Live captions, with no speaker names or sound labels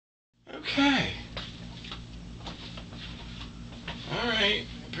right.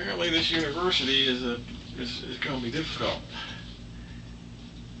 Apparently this university is going to be difficult.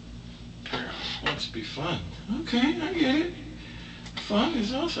 Apparently, it wants to be fun. Okay, I get it. Fun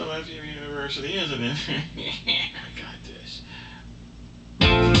is also at your university, isn't it? I got this.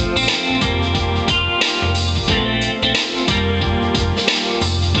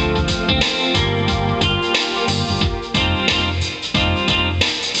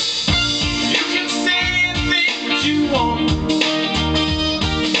 You can say anything that you want,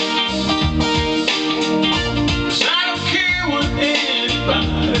 'cause I don't care what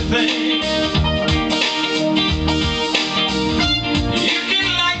anybody thinks. You can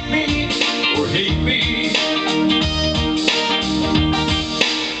like me or hate me,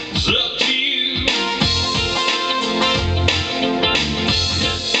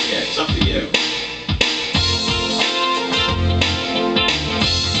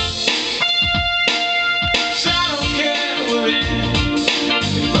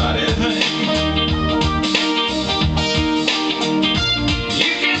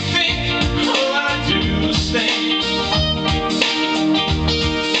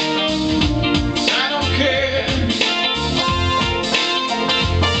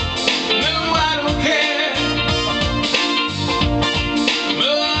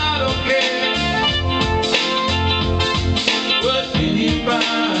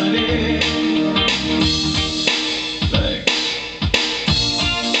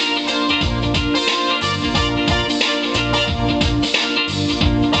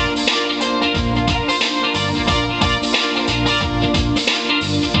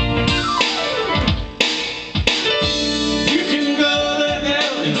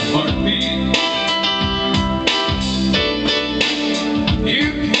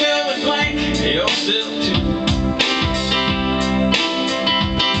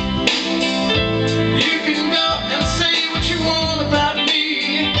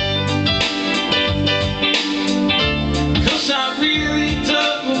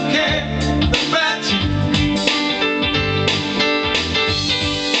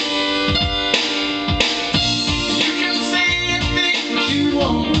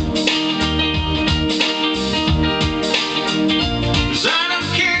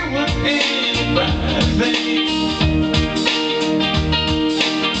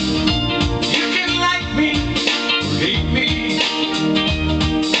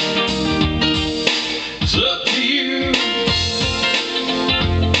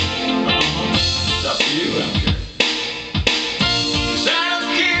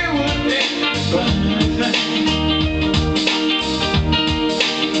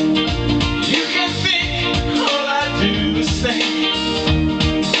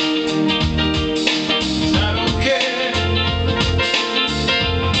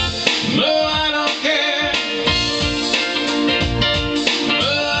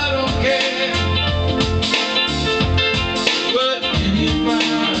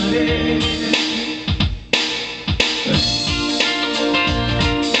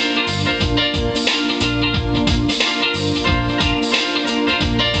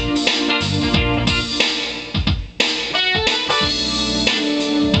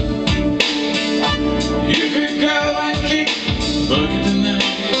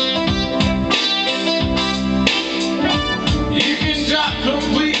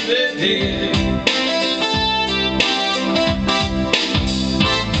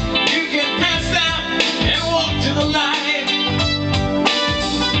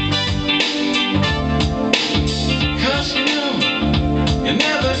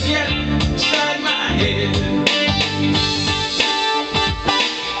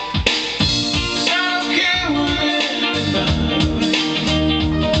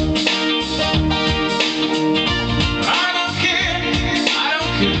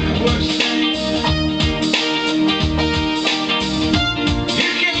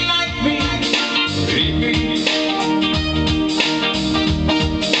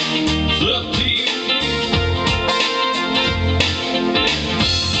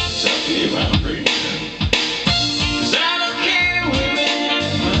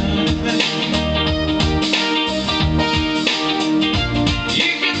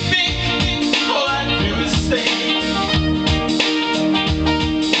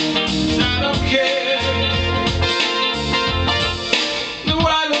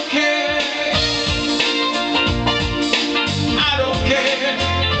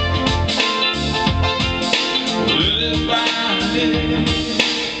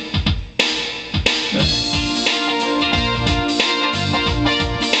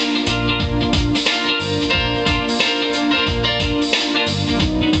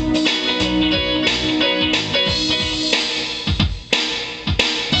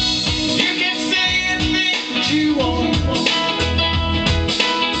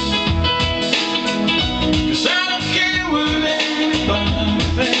 about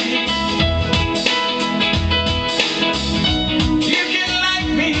things. You can like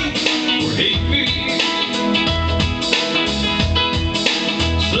me or hate me.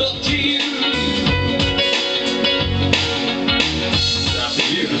 It's up to you. It's up to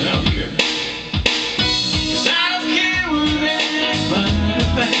you, 'cause I don't care. 'Cause I don't care what anybody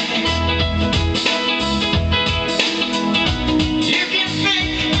thinks. You can think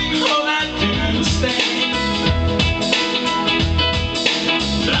all I do is think.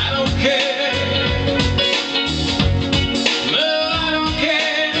 I don't care. No, I don't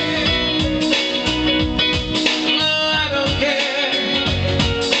care. No, I don't care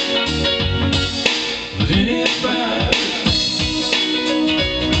what anybody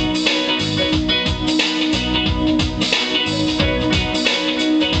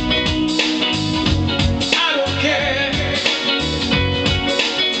I don't care.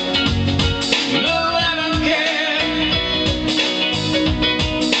 No, I don't care.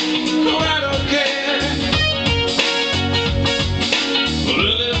 No, I don't care what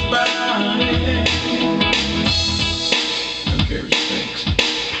anybody. I don't care what you think.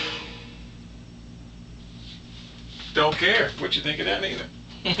 Don't care what you think of that either.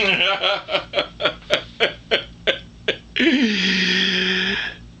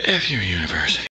 F your university.